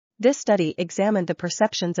This study examined the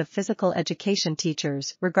perceptions of physical education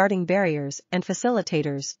teachers regarding barriers and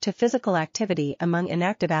facilitators to physical activity among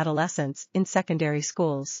inactive adolescents in secondary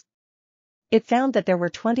schools. It found that there were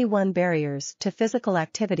 21 barriers to physical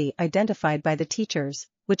activity identified by the teachers,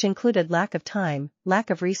 which included lack of time,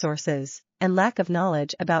 lack of resources, and lack of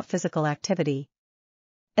knowledge about physical activity.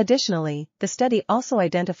 Additionally, the study also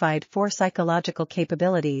identified 4 psychological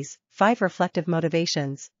capabilities, 5 reflective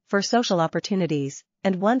motivations, 4 social opportunities,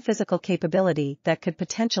 and 1 physical capability that could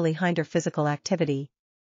potentially hinder physical activity.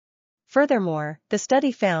 Furthermore, the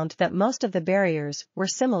study found that most of the barriers were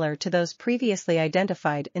similar to those previously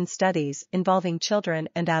identified in studies involving children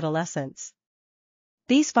and adolescents.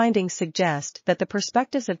 These findings suggest that the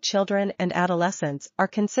perspectives of children and adolescents are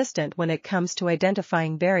consistent when it comes to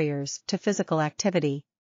identifying barriers to physical activity.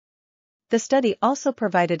 The study also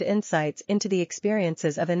provided insights into the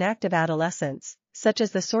experiences of inactive adolescents, such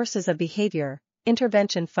as the sources of behavior,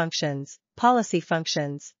 intervention functions, policy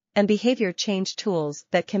functions, and behavior change tools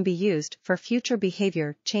that can be used for future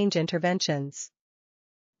behavior change interventions.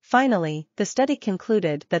 Finally, the study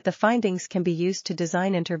concluded that the findings can be used to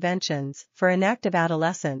design interventions for inactive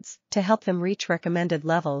adolescents to help them reach recommended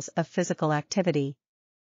levels of physical activity.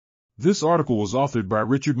 This article was authored by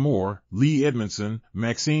Richard Moore, Lee Edmondson,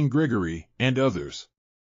 Maxine Gregory, and others.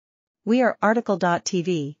 We are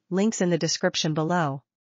RTCLTV, links in the description below.